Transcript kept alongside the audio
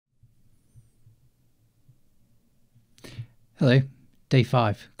Hello, day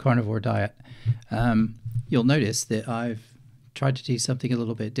 5, Carnivore Diet. You'll notice that I've tried to do something a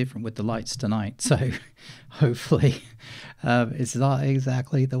little bit different with the lights tonight, so hopefully it's not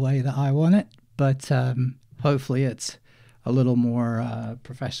exactly the way that I want it, but hopefully it's a little more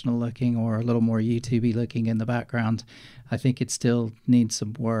professional looking or a little more YouTubey looking in the background. I think it still needs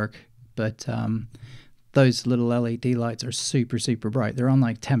some work, but those little LED lights are super, super bright. They're on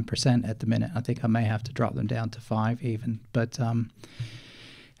like 10% at the minute. I think I may have to drop them down to 5 even, but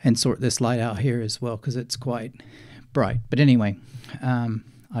and sort this light out here as well because it's quite bright. But anyway,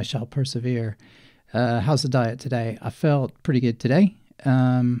 I shall persevere. How's the diet today? I felt pretty good today.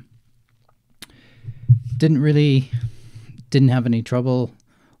 Didn't have any trouble.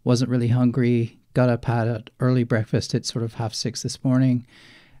 Wasn't really hungry. Got up, had an early breakfast at sort of 6:30 this morning.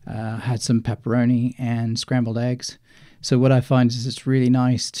 Had some pepperoni and scrambled eggs. So what I find is it's really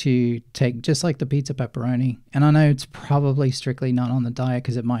nice to take just like the pizza pepperoni. And I know it's probably strictly not on the diet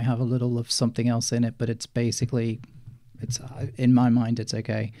because it might have a little of something else in it, but it's basically, in my mind, it's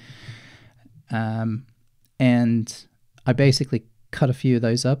okay. And I basically cut a few of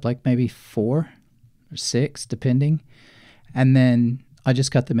those up, like maybe 4 or 6, depending. And then I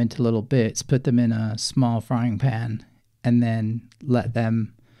just cut them into little bits, put them in a small frying pan, and then let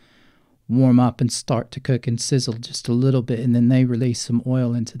them warm up and start to cook and sizzle just a little bit, and then they release some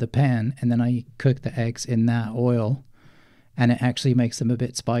oil into the pan, and then I cook the eggs in that oil, and it actually makes them a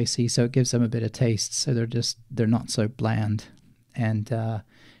bit spicy, so it gives them a bit of taste, so they're not so bland, and the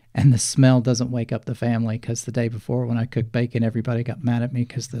smell doesn't wake up the family, because the day before when I cooked bacon, everybody got mad at me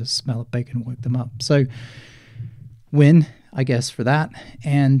because the smell of bacon woke them up. So win, I guess, for that.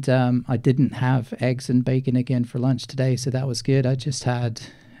 And I didn't have eggs and bacon again for lunch today, so that was good. I just had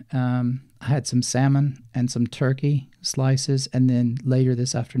I had some salmon and some turkey slices, and then later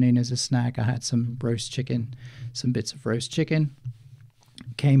this afternoon as a snack I had some roast chicken, some bits of roast chicken.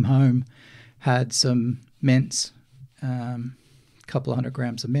 Came home, had some mince, couple 100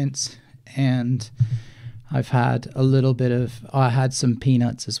 grams of mince, and I've had a little bit of, I had some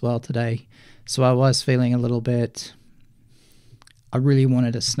peanuts as well today, so I was feeling a little bit, I really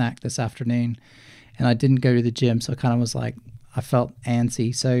wanted a snack this afternoon, and I didn't go to the gym, so I kind of was like, I felt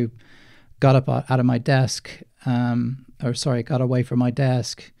antsy, so got up out of my desk, got away from my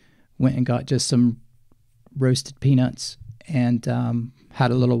desk, went and got just some roasted peanuts, and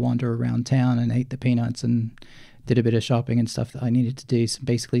had a little wander around town and ate the peanuts and did a bit of shopping and stuff that I needed to do,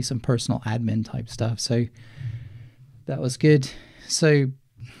 basically some personal admin type stuff, so that was good. So,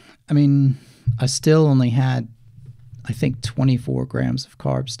 I mean, I still only had, I think, 24 grams of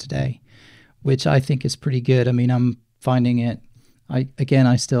carbs today, which I think is pretty good. I mean, I'm finding it, I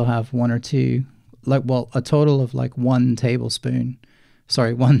still have one or two, a total of like 1 tablespoon.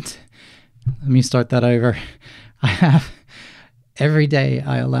 Sorry, let me start that over. Every day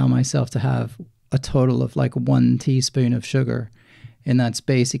I allow myself to have a total of like 1 teaspoon of sugar. And that's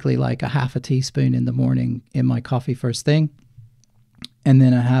basically like a half a teaspoon in the morning in my coffee first thing. And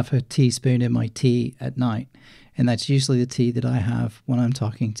then a half a teaspoon in my tea at night. And that's usually the tea that I have when I'm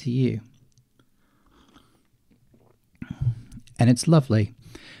talking to you. And it's lovely.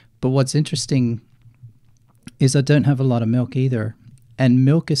 But what's interesting is I don't have a lot of milk either. And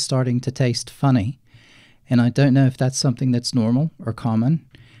milk is starting to taste funny. And I don't know if that's something that's normal or common.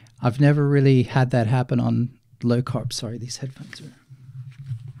 I've never really had that happen on low carb. Sorry, these headphones are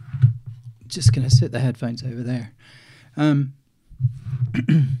just going to sit the headphones over there.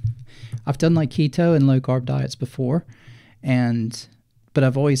 I've done like keto and low carb diets before, but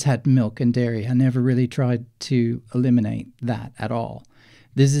I've always had milk and dairy. I never really tried to eliminate that at all.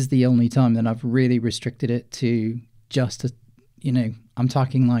 This is the only time that I've really restricted it to just I'm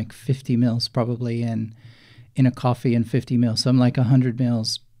talking like 50 mils probably in a coffee and 50 mils. So I'm like 100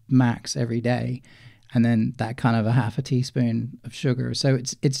 mils max every day. And then that kind of a half a teaspoon of sugar. So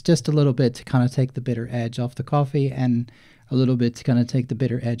it's just a little bit to kind of take the bitter edge off the coffee and a little bit to kind of take the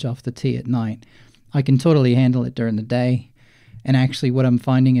bitter edge off the tea at night. I can totally handle it during the day. And actually what I'm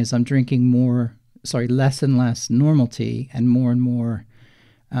finding is I'm drinking less and less normal tea and more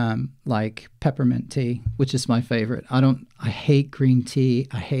like peppermint tea, which is my favorite. I hate green tea.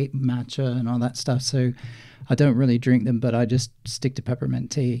 I hate matcha and all that stuff. So I don't really drink them, but I just stick to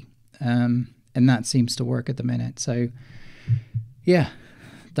peppermint tea. And that seems to work at the minute. So yeah,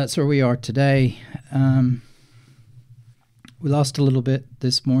 that's where we are today. We lost a little bit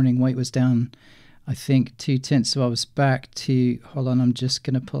this morning. Weight was down, I think, 2/10. So I was back to, hold on, I'm just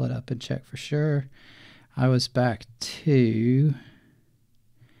going to pull it up and check for sure. I was back to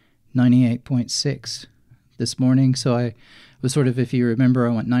 98.6 this morning. So I was sort of, if you remember,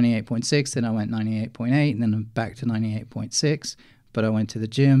 I went 98.6, then I went 98.8, and then I'm back to 98.6, but I went to the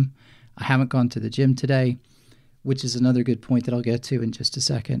gym. I haven't gone to the gym today, which is another good point that I'll get to in just a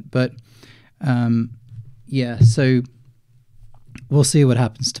second. But yeah, so we'll see what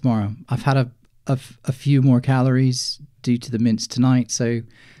happens tomorrow. I've had a few more calories due to the mints tonight, so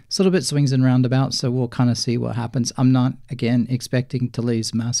it's a little bit swings and roundabouts, so we'll kind of see what happens. I'm not, again, expecting to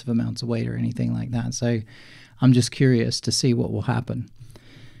lose massive amounts of weight or anything like that, so I'm just curious to see what will happen.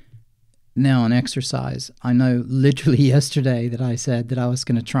 Now, on exercise, I know literally yesterday that I said that I was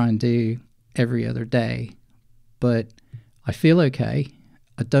going to try and do every other day, but I feel okay.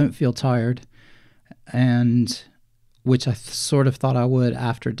 I don't feel tired, and which I sort of thought I would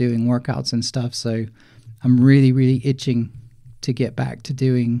after doing workouts and stuff, so I'm really, really itching to get back to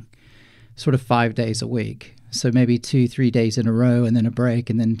doing sort of 5 days a week. So maybe 2-3 days in a row and then a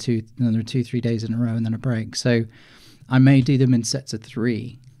break, and then another 2-3 days in a row and then a break. So I may do them in sets of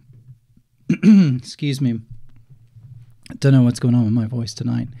 3. Excuse me. I don't know what's going on with my voice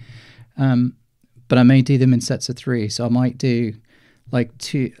tonight. But I may do them in sets of 3. So I might do like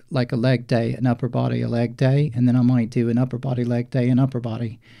a leg day, an upper body, a leg day, and then I might do an upper body, leg day, and upper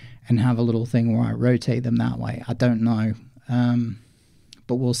body, and have a little thing where I rotate them that way. I don't know.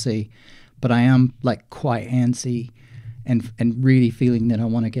 But we'll see. But I am like quite antsy and really feeling that I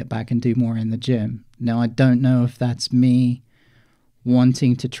want to get back and do more in the gym. Now, I don't know if that's me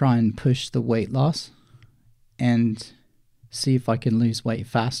wanting to try and push the weight loss and see if I can lose weight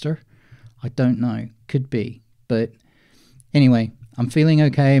faster. I don't know. Could be. But anyway, I'm feeling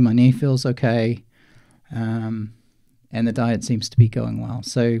okay. My knee feels okay. And the diet seems to be going well.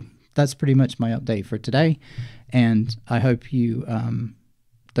 So that's pretty much my update for today. And I hope you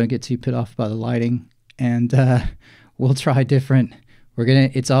don't get too put off by the lighting. And we'll try different.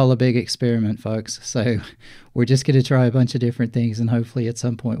 It's all a big experiment, folks. So we're just going to try a bunch of different things, and hopefully at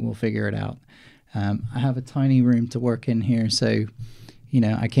some point we'll figure it out. I have a tiny room to work in here, so,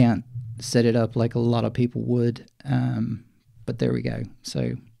 I can't set it up like a lot of people would. But there we go.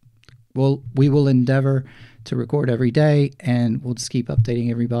 So we will endeavor to record every day, and we'll just keep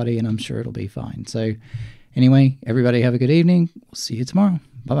updating everybody, and I'm sure it'll be fine. So anyway, everybody have a good evening. We'll see you tomorrow.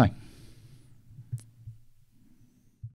 Bye-bye.